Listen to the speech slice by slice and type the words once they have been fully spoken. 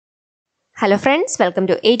Hello friends, welcome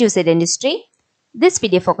to A to Z Dentistry. This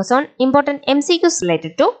video focuses on important MCQs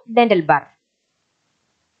related to dental bar.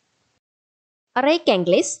 Rake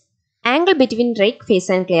angle is angle between rake face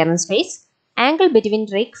and clearance face, angle between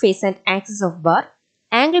rake face and axis of bar,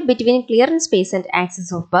 angle between clearance face and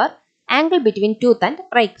axis of bar, angle between tooth and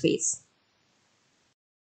rake face.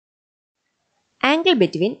 Angle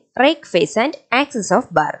between rake face and axis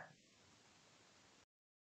of bar.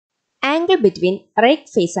 Angle between rake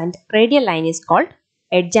face and radial line is called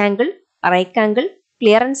edge angle, rake angle,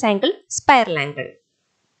 clearance angle, spiral angle.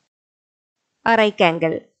 Rake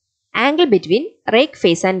angle. Angle between rake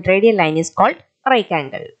face and radial line is called rake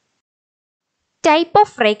angle. Type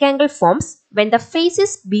of rake angle forms when the face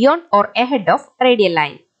is beyond or ahead of radial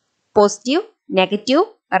line. Positive, negative,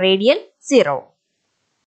 radial, zero.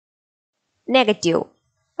 Negative.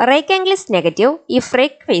 Rake angle is negative if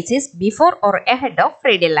rake face is before or ahead of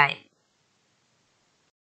radial line.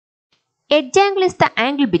 Edge angle is the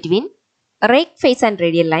angle between rake face and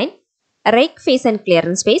radial line, rake face and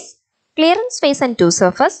clearance face and tooth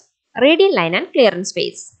surface, radial line and clearance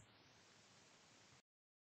face.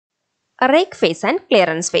 Rake face and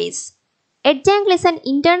clearance face. Edge angle is an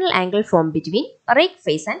internal angle formed between rake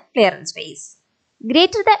face and clearance face.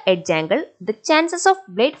 Greater the edge angle, the chances of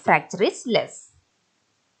blade fracture is less.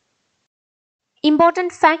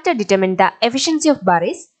 Important factor determine the efficiency of bar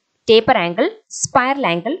is taper angle, spiral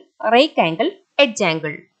angle, rake angle, edge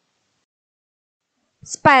angle.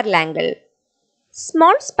 Spiral angle.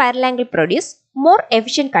 Small spiral angle produce more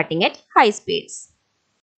efficient cutting at high speeds.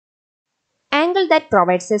 Angle that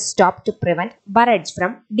provides a stop to prevent bar edge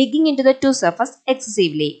from digging into the tooth surface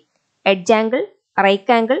excessively. Edge angle, rake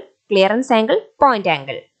angle, clearance angle, point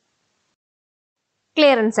angle.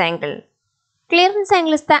 Clearance angle. Clearance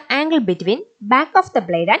angle is the angle between back of the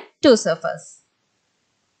blade and tooth surface.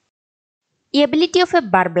 The ability of a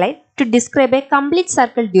bar blade to describe a complete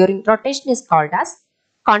circle during rotation is called as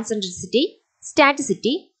concentricity,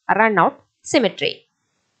 staticity, runout, symmetry.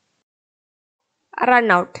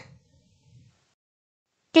 Runout.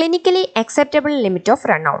 Clinically acceptable limit of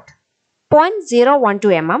runout 0.012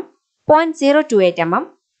 mm, 0.028 mm,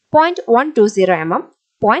 0.120 mm,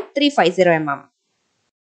 0.350 mm,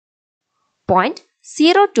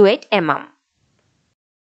 0.028 mm.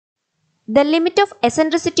 The limit of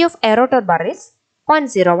eccentricity of a rotor bar is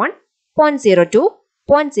 0.01, 0.02,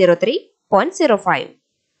 0.03, 0.05.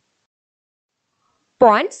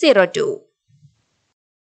 0.02.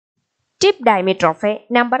 Tip diameter of a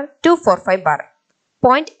number 245 bar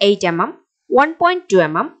 0.8 mm, 1.2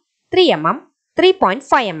 mm, 3 mm,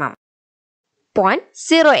 3.5 mm,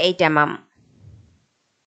 0.08 mm.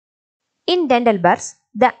 In dental bars,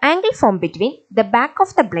 the angle formed between the back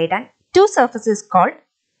of the blade and two surfaces is called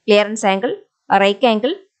clearance angle, rake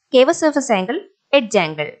angle, cavus surface angle, edge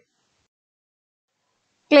angle.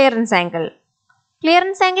 Clearance angle.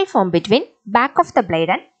 Clearance angle formed between back of the blade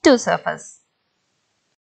and tooth surface.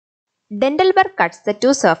 Dental bar cuts the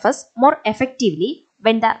tooth surface more effectively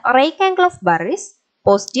when the rake angle of bar is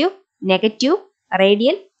positive, negative,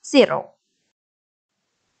 radial, zero.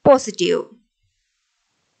 Positive.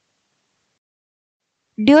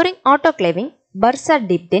 During autoclaving, burs are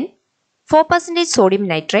dipped in 4% sodium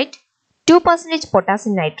nitrate, 2%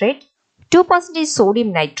 potassium nitrate, 2%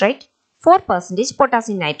 sodium nitrate, 4%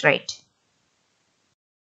 potassium nitrate.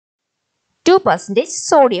 2%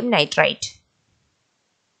 sodium nitrate.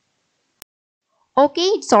 Okay,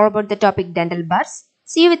 it's all about the topic dental bars.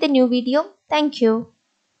 See you with a new video. Thank you.